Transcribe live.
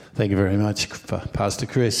Thank you very much, Pastor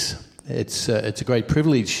Chris. It's a great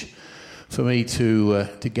privilege for me to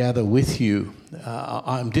gather with you.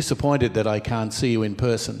 I'm disappointed that I can't see you in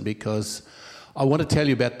person because I want to tell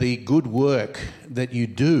you about the good work that you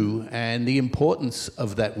do and the importance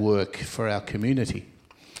of that work for our community.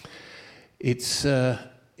 It's a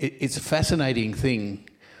fascinating thing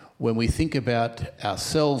when we think about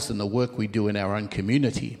ourselves and the work we do in our own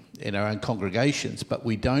community, in our own congregations, but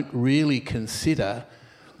we don't really consider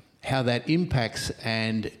how that impacts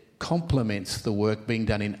and complements the work being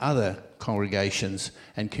done in other congregations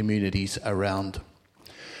and communities around.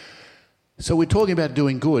 So we're talking about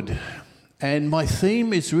doing good, and my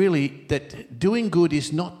theme is really that doing good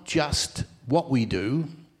is not just what we do,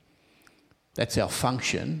 that's our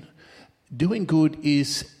function. Doing good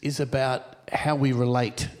is about how we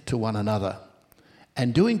relate to one another.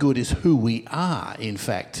 And doing good is who we are, in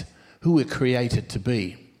fact, who we're created to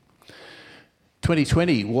be.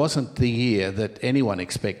 2020 wasn't the year that anyone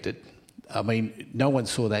expected. I mean, no one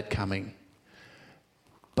saw that coming.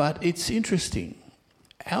 But it's interesting.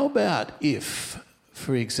 How about if,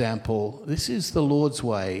 for example, this is the Lord's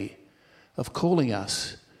way of calling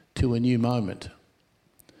us to a new moment?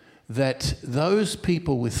 That those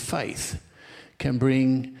people with faith can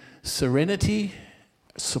bring serenity,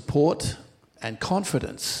 support, and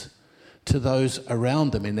confidence to those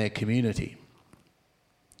around them in their community.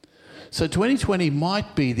 So 2020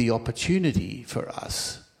 might be the opportunity for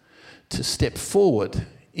us to step forward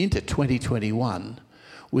into 2021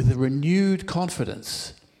 with a renewed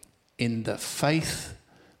confidence in the faith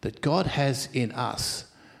that God has in us,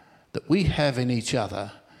 that we have in each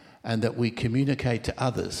other, and that we communicate to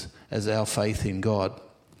others as our faith in God.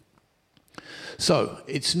 So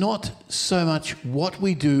it's not so much what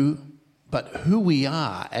we do, but who we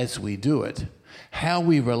are as we do it, how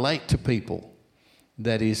we relate to people,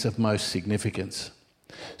 that is of most significance.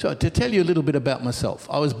 So to tell you a little bit about myself,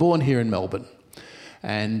 I was born here in Melbourne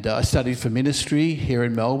and I studied for ministry here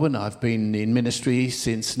in Melbourne. I've been in ministry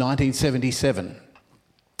since 1977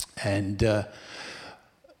 and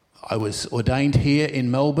I was ordained here in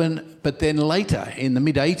Melbourne, but then later in the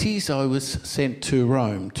mid-80s I was sent to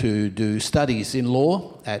Rome to do studies in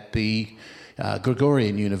law at the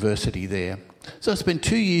Gregorian University there. So I spent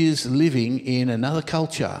 2 years living in another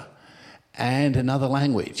culture and another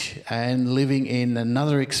language, and living in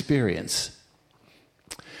another experience.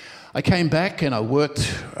 I came back and I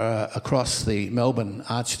worked across the Melbourne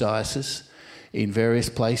Archdiocese in various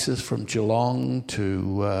places from Geelong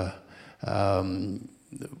to Werribee,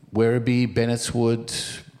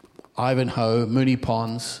 Bennettswood, Ivanhoe, Moonee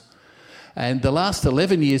Ponds. And the last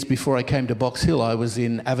 11 years before I came to Box Hill, I was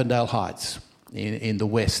in Avondale Heights in the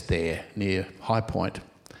west there, near High Point.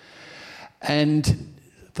 And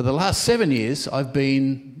for the last 7 years, I've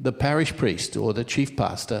been the parish priest or the chief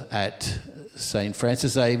pastor at St.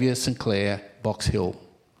 Francis Xavier, St. Clair, Box Hill.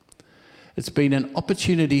 It's been an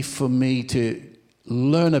opportunity for me to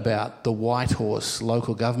learn about the Whitehorse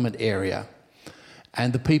local government area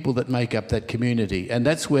and the people that make up that community. And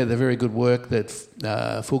that's where the very good work that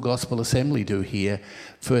Full Gospel Assembly do here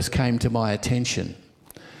first came to my attention.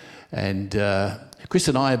 And Chris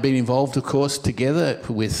and I have been involved, of course, together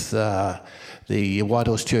with the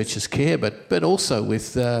Whitehorse Church's care, but also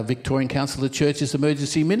with Victorian Council of Churches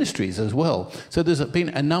Emergency Ministries as well. So there's been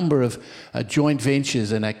a number of joint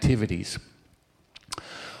ventures and activities.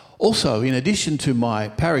 Also, in addition to my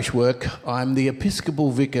parish work, I'm the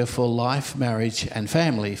Episcopal Vicar for Life, Marriage and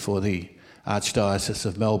Family for the Archdiocese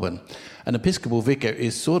of Melbourne. An Episcopal Vicar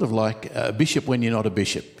is sort of like a bishop when you're not a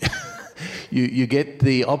bishop. You get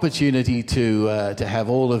the opportunity to have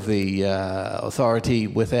all of the authority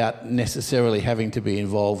without necessarily having to be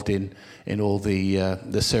involved in all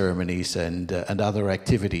the ceremonies and other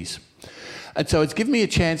activities. And so it's given me a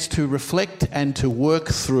chance to reflect and to work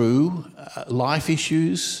through life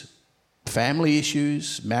issues, family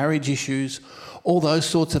issues, marriage issues, all those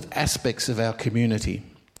sorts of aspects of our community.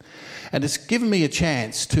 And it's given me a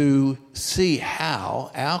chance to see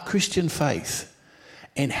how our Christian faith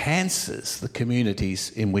enhances the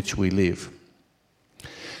communities in which we live.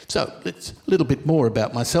 So, it's a little bit more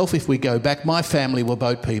about myself. If we go back, my family were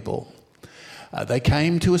boat people. They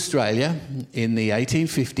came to Australia in the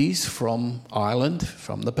 1850s from Ireland,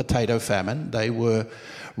 from the potato famine. They were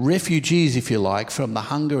refugees, if you like, from the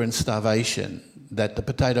hunger and starvation that the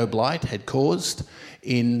potato blight had caused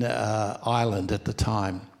in Ireland at the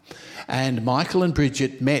time. And Michael and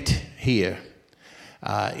Bridget met here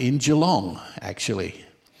in Geelong, actually.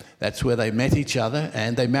 That's where they met each other,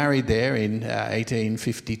 and they married there in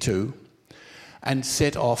 1852 and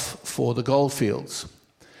set off for the goldfields.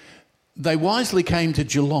 They wisely came to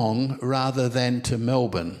Geelong rather than to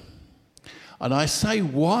Melbourne And I say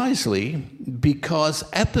wisely because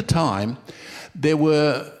at the time there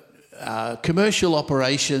were commercial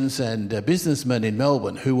operations and businessmen in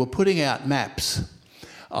Melbourne who were putting out maps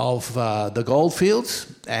of the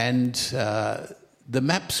goldfields, and the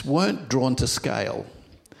maps weren't drawn to scale.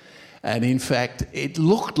 And in fact, it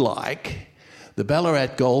looked like the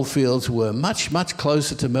Ballarat goldfields were much, much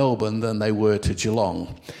closer to Melbourne than they were to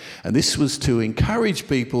Geelong. And this was to encourage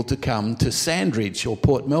people to come to Sandridge or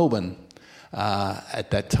Port Melbourne at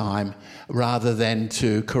that time, rather than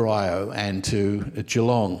to Corio and to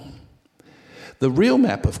Geelong. The real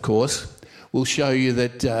map, of course, will show you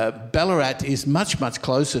that Ballarat is much, much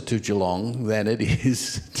closer to Geelong than it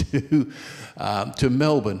is to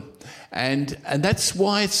Melbourne. And that's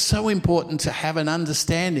why it's so important to have an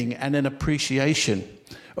understanding and an appreciation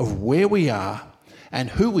of where we are and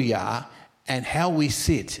who we are and how we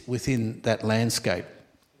sit within that landscape.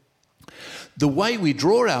 The way we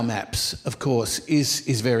draw our maps, of course,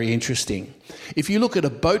 is very interesting. If you look at a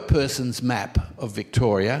boat person's map of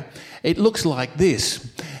Victoria, it looks like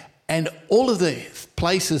this. And all of the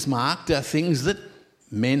places marked are things that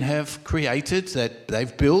men have created, that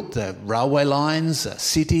they've built, railway lines,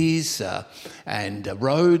 cities and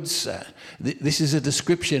roads. This is a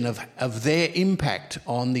description of their impact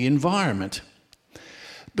on the environment.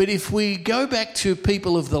 But if we go back to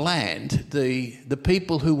people of the land, the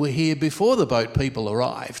people who were here before the boat people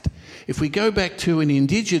arrived, if we go back to an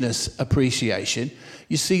Indigenous appreciation,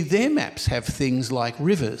 you see their maps have things like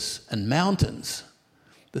rivers and mountains,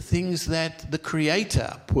 the things that the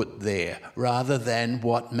Creator put there rather than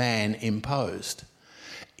what man imposed.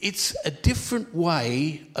 It's a different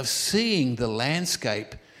way of seeing the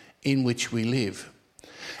landscape in which we live.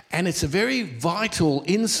 And it's a very vital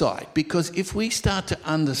insight, because if we start to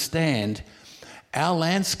understand our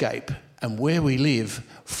landscape and where we live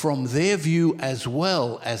from their view as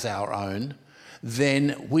well as our own,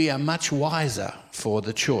 then we are much wiser for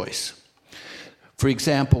the choice. For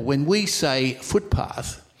example, when we say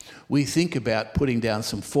footpath, we think about putting down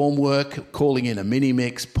some formwork, calling in a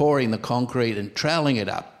mini-mix, pouring the concrete and troweling it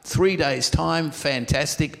up. 3 days' time,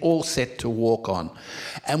 fantastic, all set to walk on.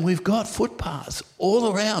 And we've got footpaths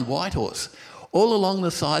all around Whitehorse, all along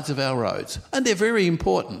the sides of our roads, and they're very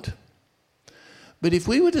important. But if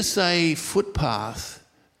we were to say footpath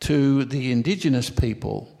to the Indigenous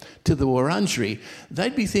people, to the Wurundjeri,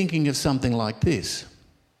 they'd be thinking of something like this.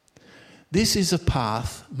 This is a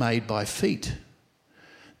path made by feet.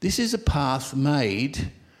 This is a path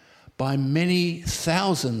made by many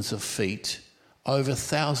thousands of feet over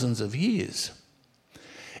thousands of years.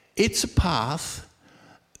 It's a path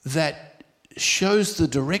that shows the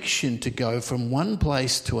direction to go from one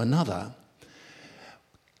place to another,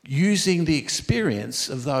 using the experience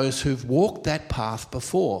of those who've walked that path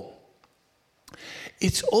before.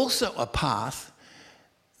 It's also a path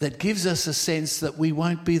that gives us a sense that we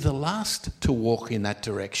won't be the last to walk in that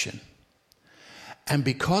direction. And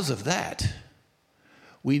because of that,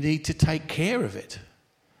 we need to take care of it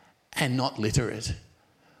and not litter it,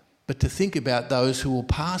 but to think about those who will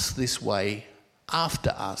pass this way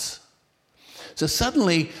after us. So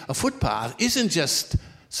suddenly a footpath isn't just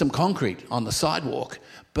some concrete on the sidewalk,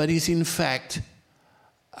 but is in fact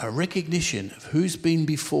a recognition of who's been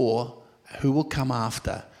before, who will come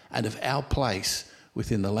after, and of our place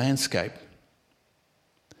within the landscape.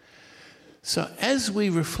 So as we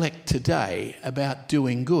reflect today about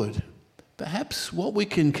doing good, perhaps what we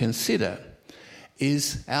can consider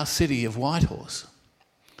is our city of Whitehorse.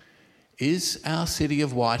 Is our city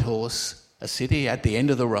of Whitehorse a city at the end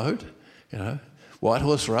of the road?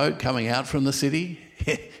 Whitehorse Road coming out from the city,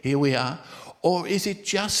 here we are. Or is it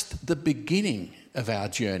just the beginning of our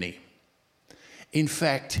journey? In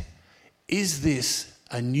fact, is this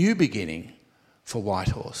a new beginning for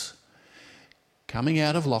Whitehorse? Coming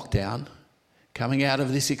out of lockdown, coming out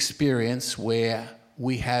of this experience where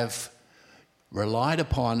we have relied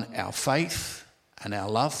upon our faith and our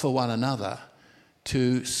love for one another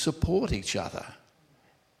to support each other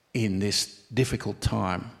in this difficult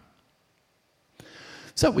time.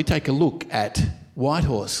 So we take a look at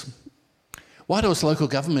Whitehorse. Whitehorse local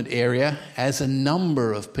government area has a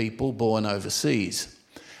number of people born overseas.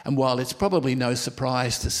 And while it's probably no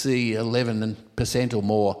surprise to see 11% or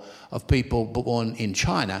more of people born in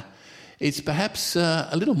China, it's perhaps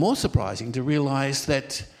a little more surprising to realise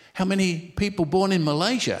that how many people born in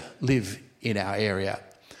Malaysia live in our area,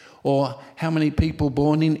 or how many people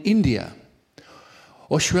born in India,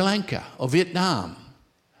 or Sri Lanka, or Vietnam.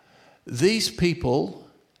 These people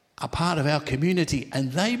are part of our community,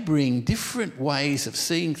 and they bring different ways of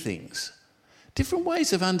seeing things, different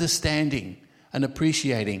ways of understanding and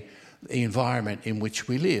appreciating the environment in which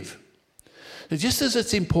we live. Just as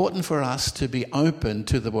it's important for us to be open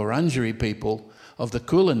to the Wurundjeri people of the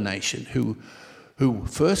Kulin Nation who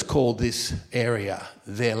first called this area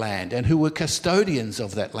their land and who were custodians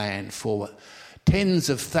of that land for tens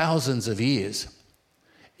of thousands of years,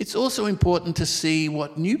 it's also important to see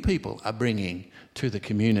what new people are bringing to the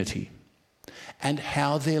community and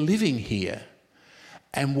how they're living here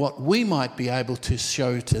and what we might be able to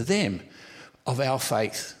show to them of our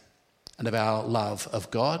faith and of our love of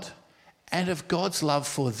God and of God's love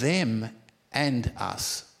for them and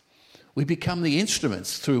us. We become the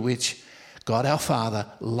instruments through which God our Father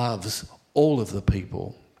loves all of the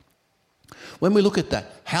people. When we look at the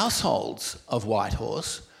households of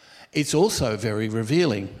Whitehorse, it's also very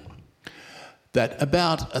revealing that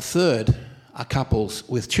about a third are couples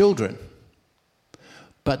with children.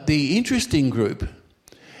 But the interesting group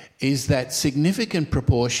is that significant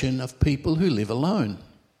proportion of people who live alone,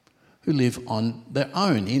 who live on their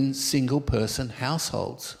own in single-person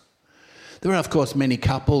households. There are, of course, many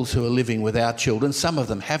couples who are living without children. Some of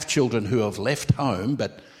them have children who have left home,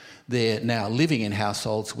 but they're now living in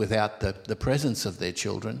households without the presence of their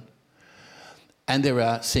children. And there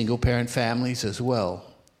are single-parent families as well.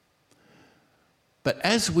 But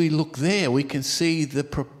as we look there, we can see the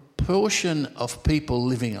proportion of people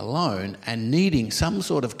living alone and needing some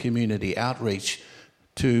sort of community outreach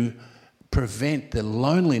to prevent the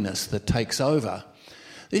loneliness that takes over.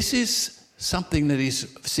 This is something that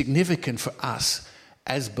is significant for us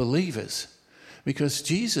as believers because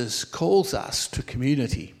Jesus calls us to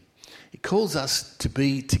community. He calls us to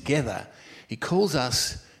be together. He calls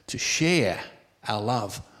us to share our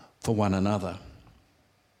love for one another.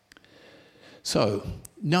 So,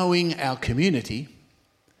 knowing our community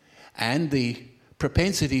and the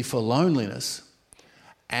propensity for loneliness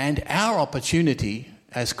and our opportunity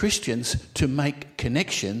as Christians to make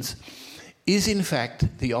connections is in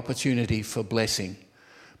fact the opportunity for blessing.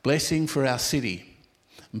 Blessing for our city.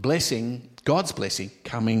 Blessing, God's blessing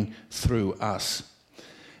coming through us.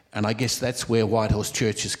 And I guess that's where Whitehorse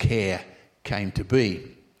Church's care came to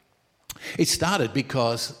be. It started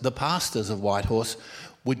because the pastors of Whitehorse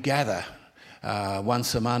would gather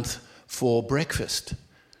once a month for breakfast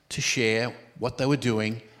to share what they were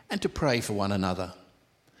doing and to pray for one another.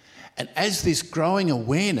 And as this growing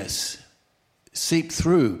awareness seeped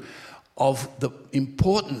through of the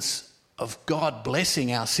importance of God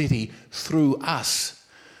blessing our city through us,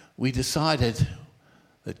 we decided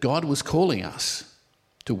that God was calling us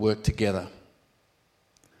to work together.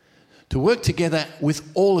 To work together with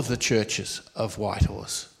all of the churches of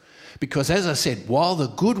Whitehorse. Because as I said, while the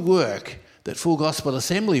good work that Full Gospel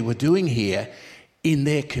Assembly were doing here in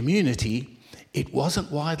their community, it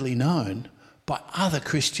wasn't widely known by other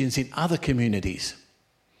Christians in other communities.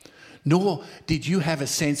 Nor did you have a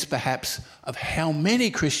sense perhaps of how many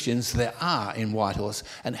Christians there are in Whitehorse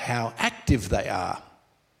and how active they are.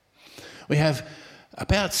 We have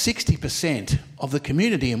about 60% of the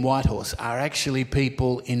community in Whitehorse are actually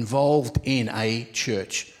people involved in a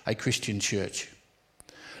church, a Christian church.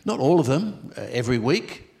 Not all of them every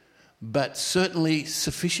week, but certainly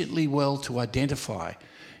sufficiently well to identify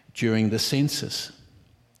during the census.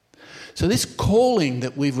 So this calling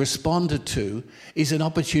that we've responded to is an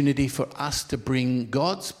opportunity for us to bring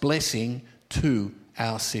God's blessing to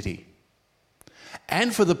our city.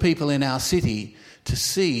 And for the people in our city to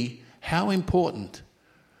see how important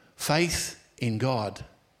faith in God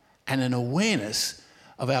and an awareness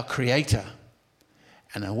of our Creator,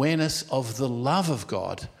 an awareness of the love of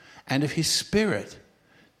God and of His Spirit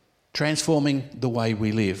transforming the way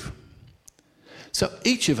we live. So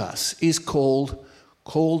each of us is called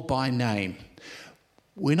by name.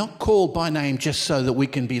 We're not called by name just so that we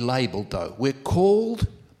can be labelled, though. We're called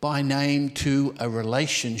by name to a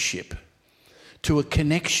relationship, to a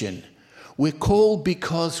connection. We're called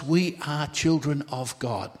because we are children of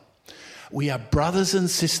God. We are brothers and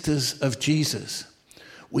sisters of Jesus.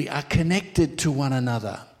 We are connected to one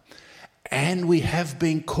another. And we have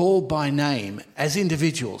been called by name as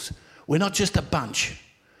individuals. We're not just a bunch.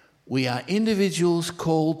 We are individuals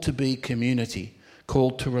called to be community,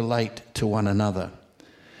 called to relate to one another.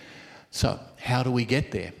 So, how do we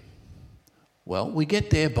get there? Well, we get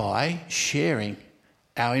there by sharing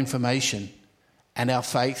our information and our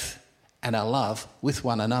faith and our love with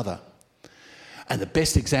one another. And the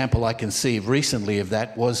best example I can see recently of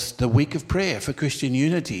that was the Week of Prayer for Christian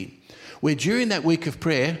Unity, where during that week of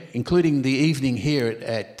prayer, including the evening here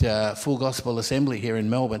at Full Gospel Assembly here in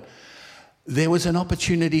Melbourne, there was an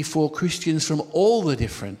opportunity for Christians from all the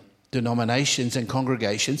different denominations and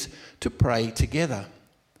congregations to pray together.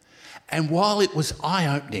 And while it was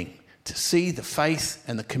eye-opening to see the faith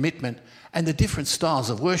and the commitment and the different styles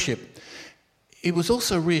of worship, it was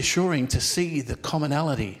also reassuring to see the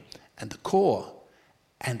commonality and the core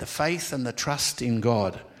and the faith and the trust in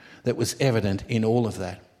God that was evident in all of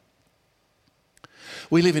that.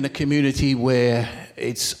 We live in a community where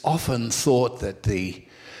it's often thought that the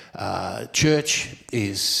church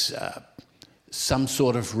is some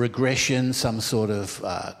sort of regression, some sort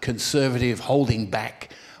of conservative holding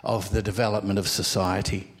back of the development of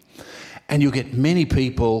society. And you'll get many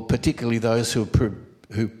people, particularly those who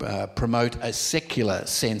promote a secular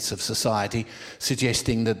sense of society,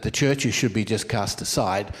 suggesting that the churches should be just cast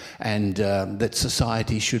aside and that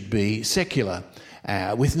society should be secular,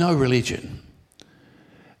 with no religion.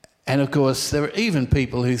 And of course, there are even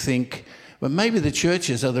people who think, well, maybe the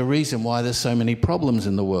churches are the reason why there's so many problems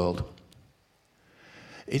in the world.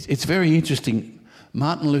 It's very interesting.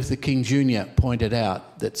 Martin Luther King Jr. pointed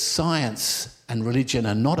out that science and religion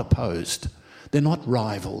are not opposed. They're not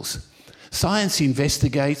rivals. Science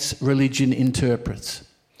investigates, religion interprets.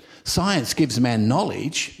 Science gives man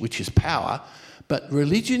knowledge, which is power, but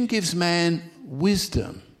religion gives man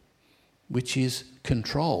wisdom, which is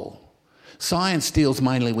control. Science deals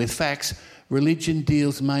mainly with facts. Religion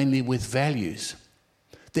deals mainly with values.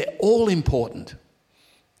 They're all important.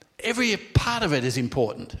 Every part of it is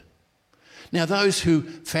important. Now, those who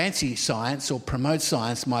fancy science or promote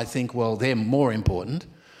science might think, well, they're more important.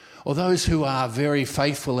 Or those who are very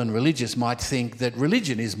faithful and religious might think that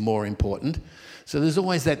religion is more important. So there's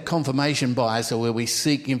always that confirmation bias where we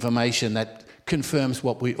seek information that confirms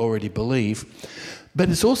what we already believe. But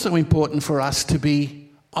it's also important for us to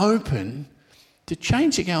be open to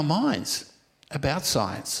changing our minds about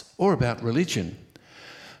science or about religion.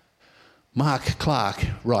 Mark Clark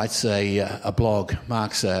writes a blog.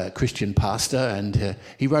 Mark's a Christian pastor, and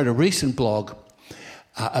he wrote a recent blog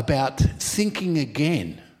about thinking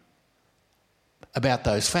again about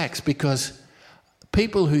those facts, because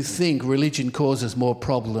people who think religion causes more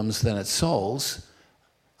problems than it solves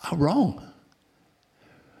are wrong.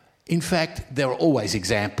 In fact, there are always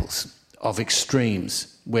examples of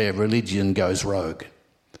extremes where religion goes rogue.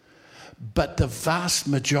 But the vast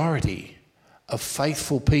majority of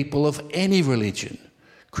faithful people of any religion,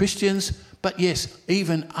 Christians, but yes,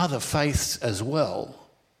 even other faiths as well,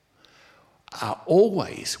 are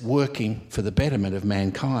always working for the betterment of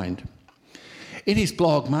mankind. In his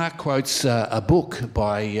blog, Mark quotes a book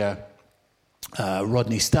by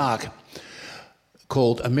Rodney Stark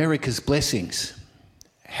called America's Blessings,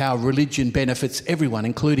 How Religion Benefits Everyone,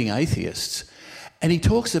 including Atheists. And he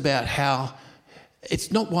talks about how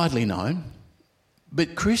it's not widely known,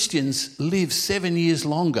 but Christians live 7 years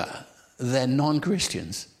longer than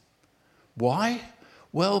non-Christians. Why?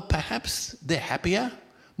 Well, perhaps they're happier,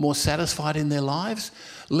 more satisfied in their lives,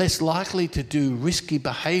 less likely to do risky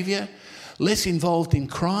behaviour, less involved in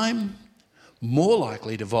crime, more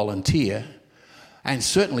likely to volunteer, and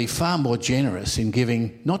certainly far more generous in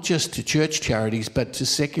giving not just to church charities but to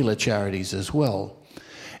secular charities as well.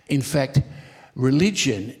 In fact,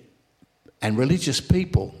 religion and religious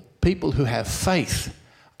people who have faith,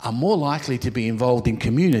 are more likely to be involved in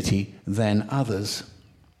community than others.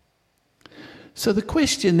 So the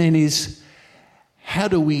question then is, how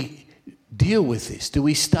do we deal with this? Do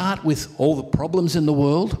we start with all the problems in the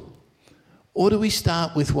world? Or do we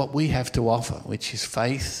start with what we have to offer, which is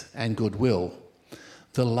faith and goodwill,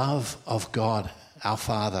 the love of God, our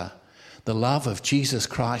Father, the love of Jesus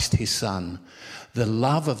Christ, his Son, the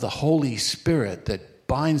love of the Holy Spirit that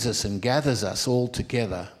binds us and gathers us all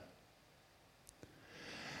together?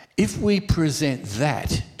 If we present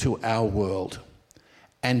that to our world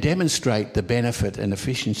and demonstrate the benefit and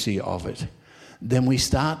efficiency of it, then we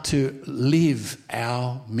start to live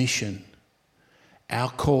our mission, our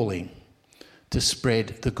calling, to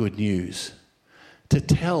spread the good news, to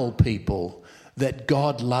tell people that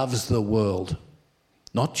God loves the world,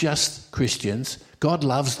 not just Christians. God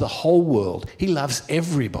loves the whole world. He loves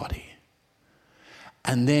everybody.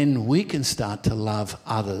 And then we can start to love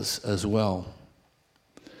others as well.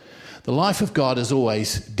 The life of God is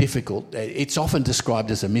always difficult. It's often described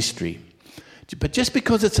as a mystery. But just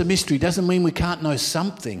because it's a mystery doesn't mean we can't know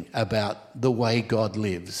something about the way God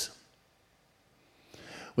lives.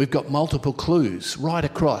 We've got multiple clues right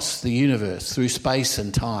across the universe through space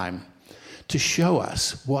and time to show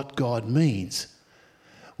us what God means.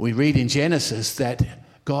 We read in Genesis that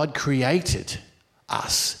God created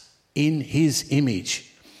us in his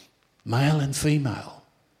image, male and female.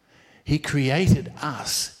 He created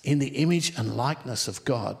us in the image and likeness of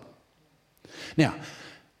God. Now,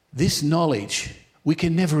 this knowledge we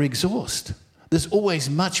can never exhaust. There's always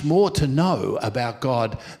much more to know about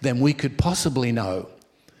God than we could possibly know.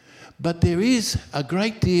 But there is a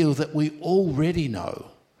great deal that we already know.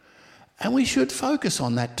 And we should focus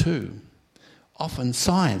on that too. Often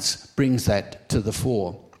science brings that to the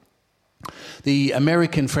fore. The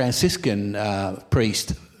American Franciscan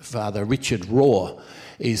priest, Father Richard Rohr,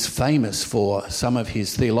 is famous for some of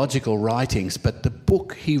his theological writings, but the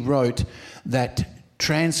book he wrote that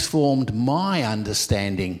transformed my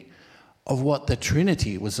understanding of what the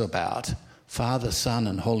Trinity was about, Father, Son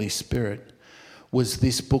and Holy Spirit, was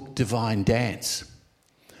this book, Divine Dance,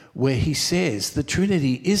 where he says the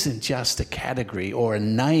Trinity isn't just a category or a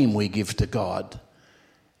name we give to God.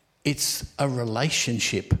 It's a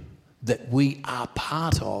relationship that we are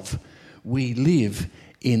part of. We live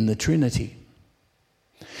in the Trinity.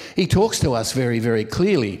 He talks to us very, very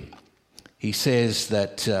clearly. He says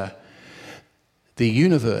that the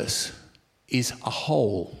universe is a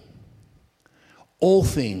whole. All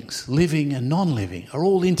things, living and non-living, are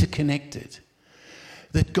all interconnected.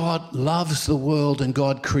 That God loves the world and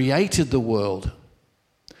God created the world.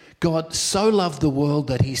 God so loved the world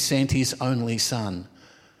that he sent his only Son.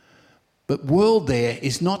 But world there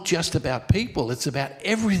is not just about people, it's about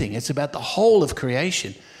everything. It's about the whole of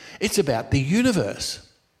creation. It's about the universe.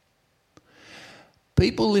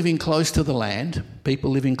 People living close to the land,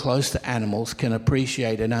 people living close to animals can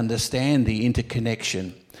appreciate and understand the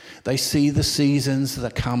interconnection. They see the seasons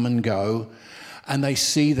that come and go, and they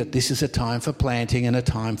see that this is a time for planting and a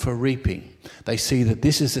time for reaping. They see that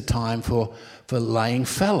this is a time for laying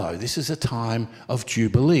fallow. This is a time of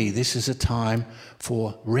jubilee. This is a time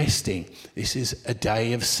for resting. This is a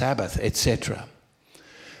day of Sabbath, etc.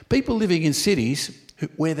 People living in cities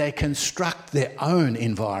where they construct their own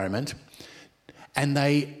environment and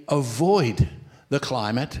they avoid the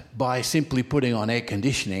climate by simply putting on air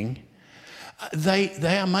conditioning,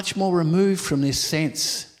 they are much more removed from this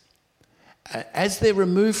sense. As they're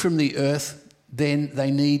removed from the earth, then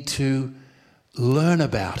they need to learn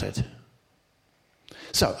about it.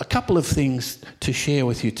 So, a couple of things to share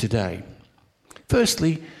with you today.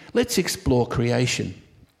 Firstly, let's explore creation.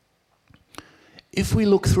 If we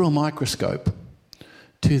look through a microscope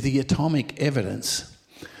to the atomic evidence,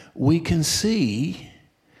 we can see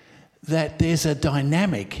that there's a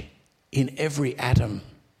dynamic in every atom.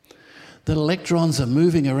 The electrons are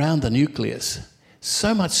moving around the nucleus,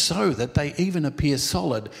 so much so that they even appear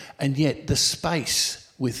solid, and yet the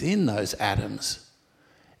space within those atoms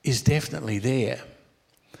is definitely there.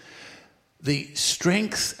 The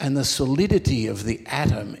strength and the solidity of the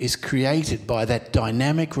atom is created by that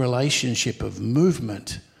dynamic relationship of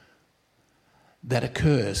movement that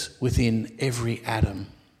occurs within every atom.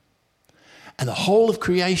 And the whole of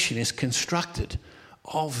creation is constructed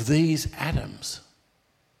of these atoms.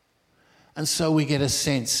 And so we get a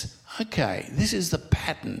sense, okay, this is the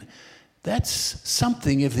pattern. That's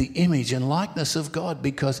something of the image and likeness of God,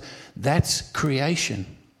 because that's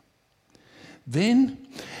creation. Then,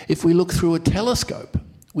 if we look through a telescope,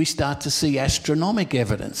 we start to see astronomic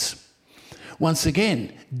evidence. Once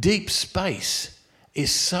again, deep space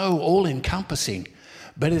is so all-encompassing,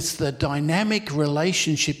 but it's the dynamic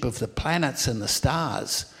relationship of the planets and the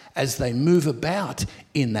stars as they move about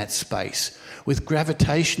in that space with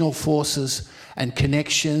gravitational forces and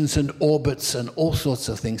connections and orbits and all sorts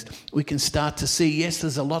of things. We can start to see, yes,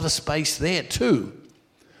 there's a lot of space there too,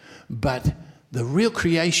 but the real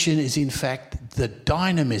creation is in fact the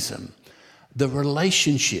dynamism, the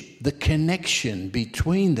relationship, the connection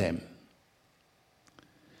between them.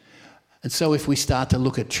 And so if we start to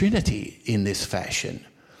look at Trinity in this fashion,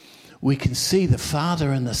 we can see the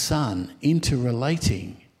Father and the Son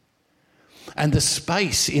interrelating. And the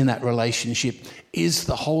space in that relationship is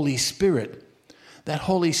the Holy Spirit. That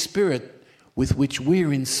Holy Spirit with which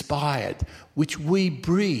we're inspired, which we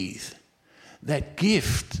breathe. That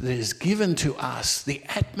gift that is given to us, the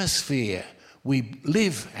atmosphere we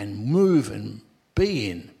live and move and be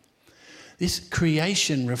in. This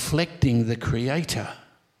creation reflecting the Creator.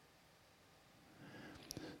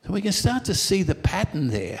 So we can start to see the pattern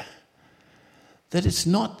there, that it's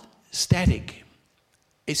not static,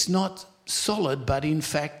 it's not solid, but in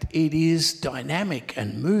fact it is dynamic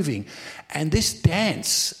and moving. And this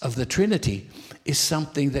dance of the Trinity is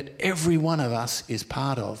something that every one of us is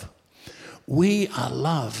part of. We are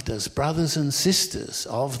loved as brothers and sisters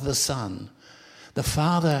of the Son. The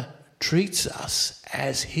Father treats us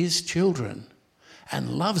as his children and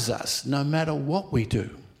loves us no matter what we do.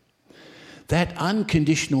 That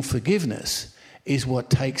unconditional forgiveness is what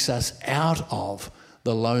takes us out of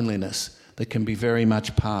the loneliness that can be very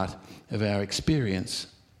much part of our experience.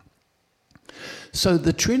 So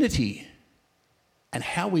the Trinity and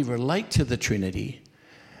how we relate to the Trinity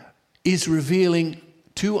is revealing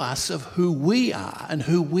to us of who we are and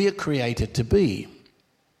who we're created to be.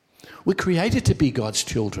 We're created to be God's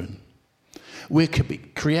children. We're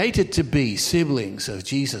created to be siblings of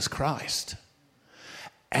Jesus Christ.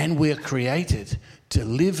 And we're created to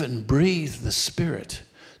live and breathe the Spirit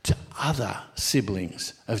to other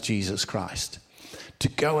siblings of Jesus Christ. To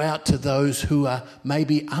go out to those who are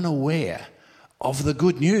maybe unaware of the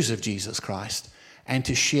good news of Jesus Christ and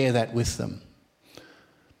to share that with them.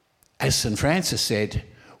 As St. Francis said,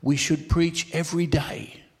 we should preach every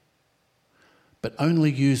day, but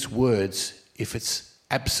only use words if it's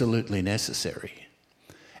absolutely necessary.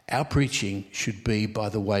 Our preaching should be by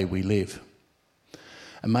the way we live.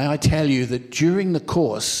 And may I tell you that during the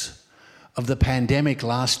course of the pandemic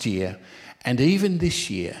last year, and even this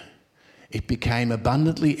year, it became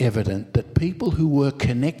abundantly evident that people who were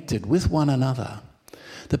connected with one another,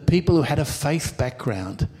 the people who had a faith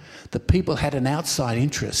background, the people who had an outside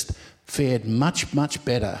interest, fared much, much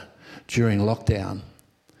better during lockdown.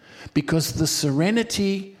 Because the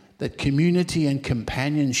serenity that community and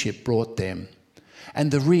companionship brought them,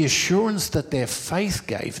 and the reassurance that their faith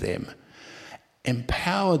gave them,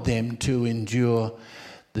 empowered them to endure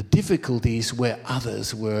the difficulties where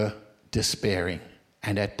others were despairing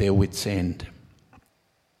and at their wits' end.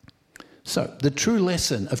 So, the true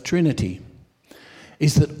lesson of Trinity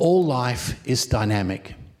is that all life is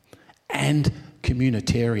dynamic and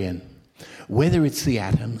communitarian. Whether it's the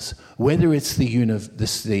atoms, whether it's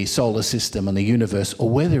the solar system and the universe, or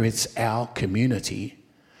whether it's our community,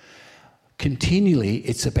 continually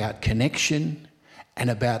it's about connection and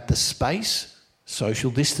about the space,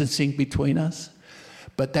 social distancing between us.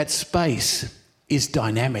 But that space is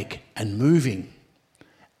dynamic and moving,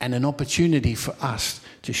 and an opportunity for us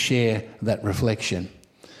to share that reflection.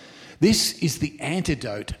 This is the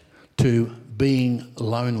antidote to being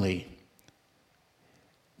lonely.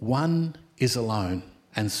 One is alone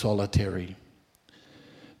and solitary.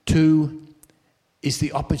 Two is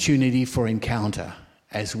the opportunity for encounter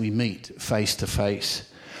as we meet face to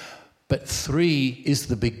face. But three is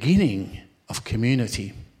the beginning of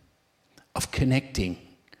community, of connecting.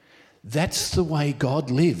 That's the way God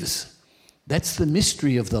lives. That's the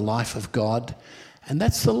mystery of the life of God, and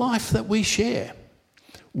that's the life that we share.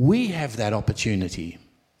 We have that opportunity.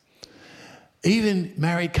 Even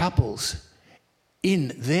married couples,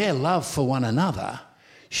 in their love for one another,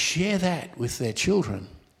 share that with their children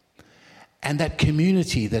and that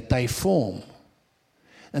community that they form.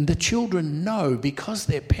 And the children know, because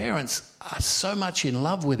their parents are so much in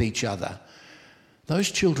love with each other,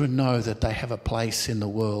 those children know that they have a place in the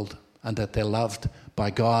world and that they're loved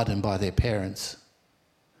by God and by their parents.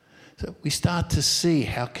 So we start to see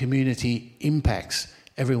how community impacts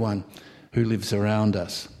everyone who lives around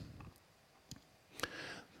us.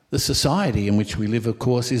 The society in which we live, of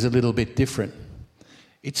course, is a little bit different.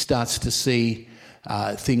 It starts to see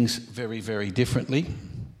things very, very differently.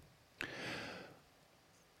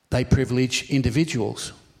 They privilege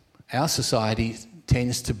individuals. Our society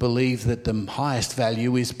tends to believe that the highest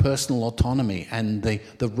value is personal autonomy and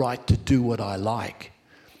the right to do what I like.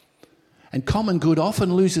 And common good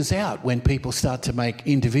often loses out when people start to make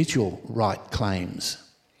individual right claims.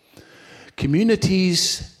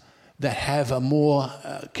 Communities that have a more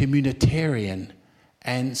communitarian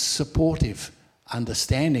and supportive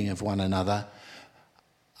understanding of one another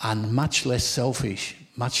are much less selfish,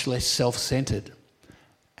 much less self-centred,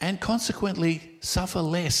 and consequently suffer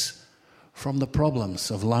less from the problems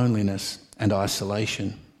of loneliness and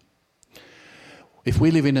isolation. If we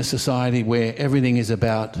live in a society where everything is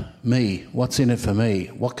about me, what's in it for me,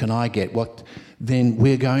 what can I get, then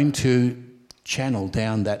we're going to channel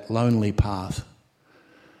down that lonely path.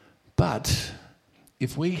 But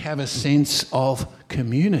if we have a sense of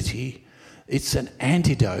community, it's an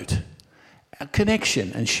antidote. A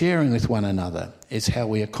connection and sharing with one another is how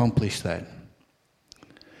we accomplish that.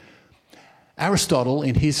 Aristotle,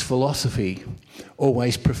 in his philosophy,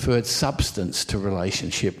 always preferred substance to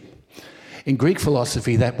relationship. In Greek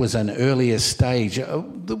philosophy, that was an earlier stage.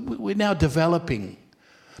 We're now developing.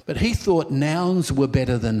 But he thought nouns were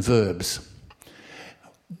better than verbs.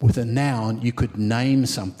 With a noun, you could name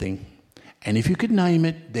something. And if you could name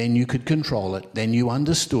it, then you could control it, then you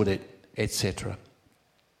understood it, etc.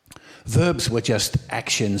 Verbs were just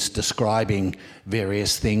actions describing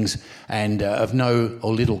various things and of no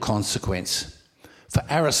or little consequence. For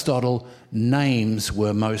Aristotle, names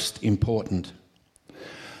were most important.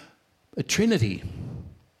 A Trinity,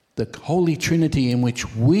 the Holy Trinity in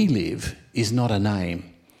which we live, is not a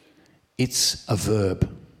name. It's a verb.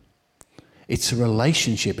 It's a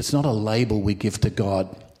relationship. It's not a label we give to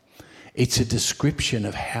God. It's a description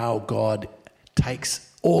of how God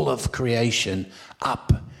takes all of creation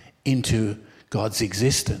up into God's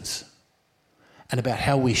existence and about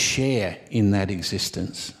how we share in that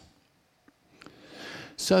existence.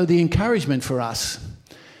 So the encouragement for us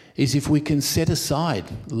is if we can set aside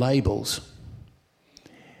labels.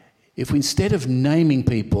 If we, instead of naming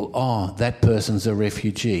people, that person's a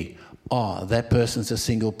refugee, that person's a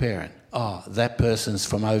single parent, that person's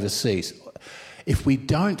from overseas. If we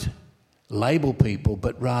don't label people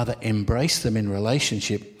but rather embrace them in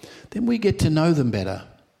relationship, then we get to know them better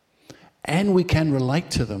and we can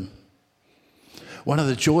relate to them. One of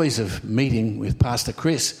the joys of meeting with Pastor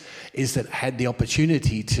Chris is that I had the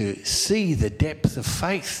opportunity to see the depth of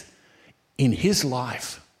faith in his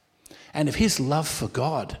life and of his love for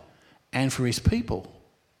God and for his people.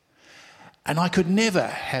 And I could never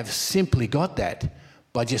have simply got that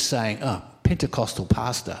by just saying, Pentecostal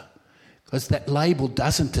pastor, because that label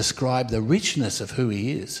doesn't describe the richness of who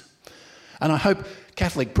he is. And I hope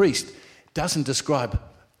Catholic priest doesn't describe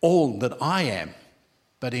all that I am,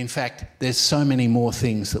 but in fact, there's so many more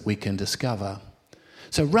things that we can discover.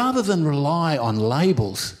 So rather than rely on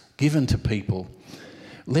labels given to people,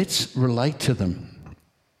 let's relate to them.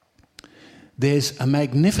 There's a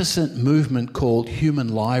magnificent movement called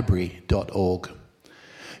humanlibrary.org.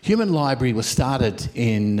 Human Library was started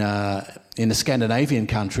in the Scandinavian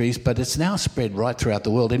countries, but it's now spread right throughout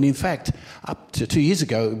the world. And in fact, up to 2 years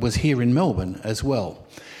ago, it was here in Melbourne as well.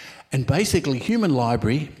 And basically, Human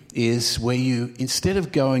Library is where you, instead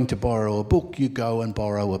of going to borrow a book, you go and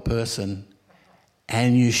borrow a person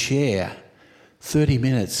and you share 30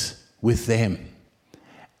 minutes with them.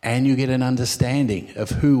 And you get an understanding of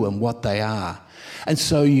who and what they are. And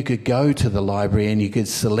so you could go to the library and you could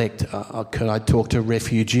select, could I talk to a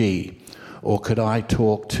refugee? Or could I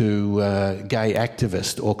talk to a gay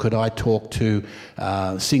activist? Or could I talk to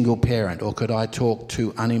a single parent? Or could I talk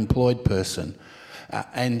to unemployed person?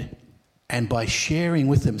 And by sharing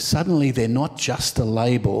with them, suddenly they're not just a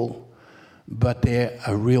label, but they're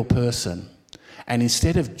a real person. And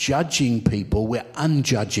instead of judging people, we're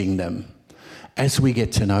unjudging them as we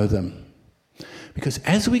get to know them. Because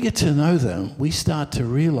as we get to know them, we start to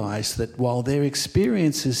realise that while their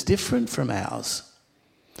experience is different from ours,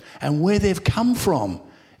 and where they've come from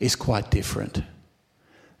is quite different,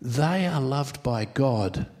 they are loved by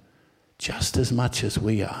God just as much as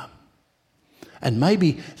we are. And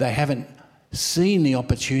maybe they haven't seen the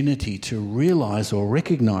opportunity to realise or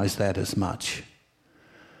recognise that as much.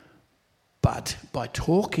 But by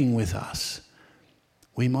talking with us,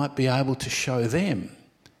 we might be able to show them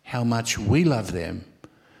how much we love them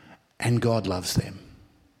and God loves them.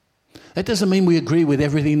 That doesn't mean we agree with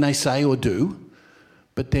everything they say or do,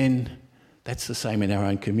 but then that's the same in our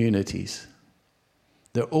own communities.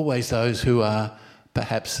 There are always those who are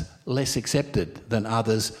perhaps less accepted than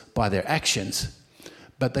others by their actions,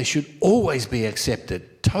 but they should always be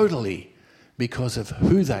accepted totally because of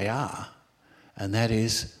who they are, and that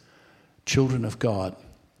is children of God,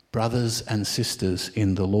 brothers and sisters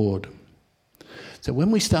in the Lord. So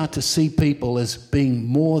when we start to see people as being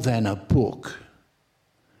more than a book,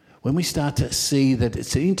 when we start to see that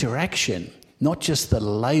it's an interaction, not just the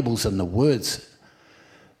labels and the words,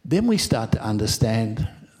 then we start to understand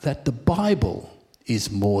that the Bible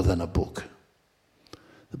is more than a book.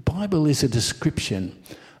 The Bible is a description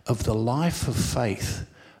of the life of faith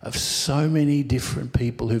of so many different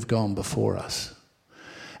people who've gone before us.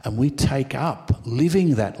 And we take up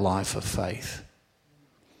living that life of faith.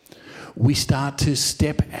 We start to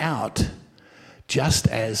step out just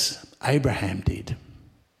as Abraham did,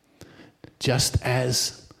 just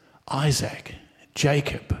as Isaac,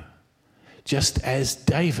 Jacob, just as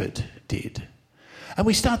David did. And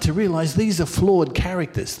we start to realise these are flawed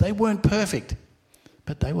characters. They weren't perfect,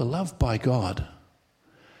 but they were loved by God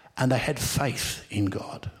and they had faith in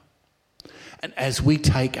God. And as we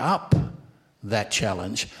take up that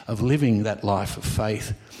challenge of living that life of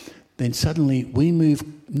faith, then suddenly we move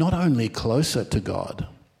not only closer to God,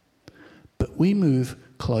 but we move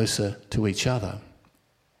closer to each other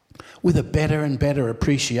with a better and better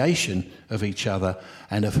appreciation of each other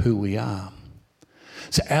and of who we are.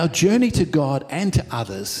 So our journey to God and to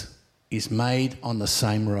others is made on the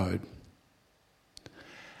same road.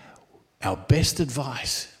 Our best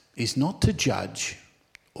advice is not to judge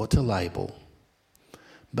or to label,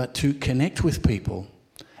 but to connect with people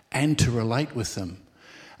and to relate with them.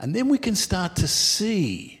 And then we can start to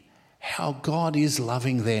see how God is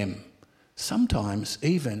loving them, sometimes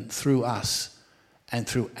even through us and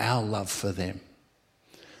through our love for them.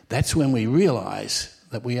 That's when we realise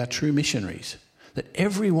that we are true missionaries, that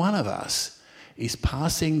every one of us is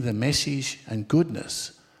passing the message and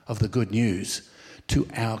goodness of the good news to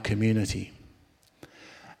our community.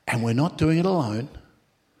 And we're not doing it alone.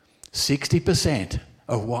 60%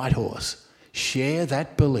 of Whitehorse share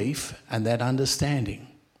that belief and that understanding.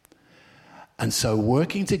 And so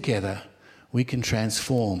working together, we can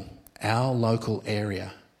transform our local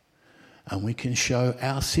area and we can show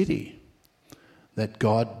our city that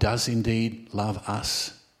God does indeed love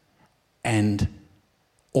us and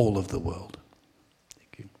all of the world.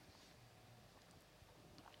 Thank you.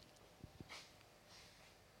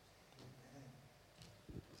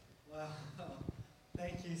 Wow.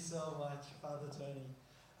 Thank you so much, Father Tony.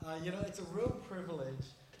 It's a real privilege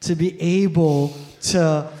to be able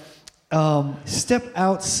to step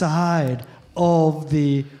outside of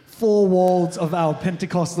the four walls of our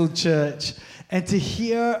Pentecostal church and to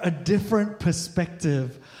hear a different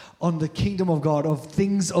perspective on the kingdom of God, of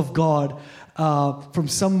things of God, from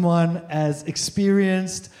someone as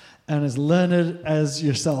experienced and as learned as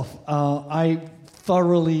yourself. I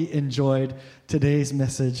thoroughly enjoyed today's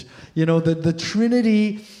message. The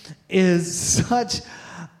Trinity is such,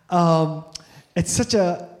 it's such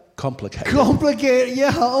a complicated,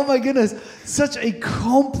 yeah, oh my goodness, such a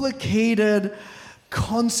complicated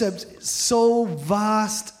concept, so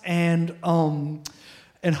vast and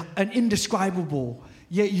indescribable.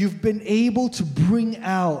 Yet you've been able to bring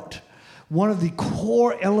out one of the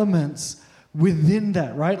core elements within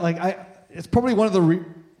that, right? It's probably one of the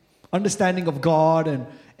understanding of God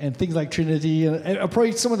and things like Trinity, and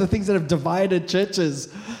probably some of the things that have divided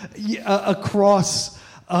churches across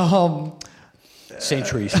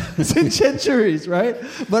centuries. Centuries, right?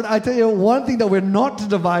 But I tell you, one thing that we're not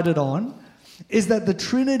divided on is that the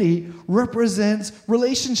Trinity represents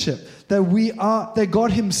relationship, that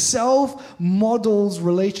God himself models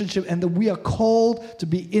relationship, and that we are called to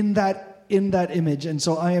be in that image. And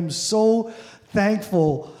so I am so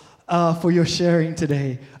thankful for your sharing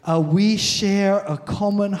today. We share a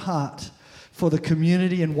common heart for the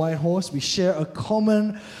community in Whitehorse. We share a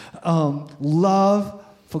common love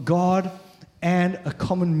for God and a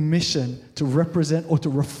common mission to represent or to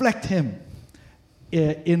reflect him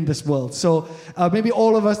in this world. So maybe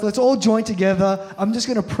all of us, let's all join together. I'm just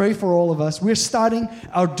going to pray for all of us. We're starting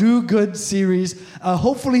our Do Good series.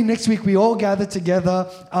 Hopefully next week we all gather together.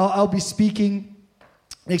 I'll be speaking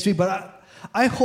next week, but I hope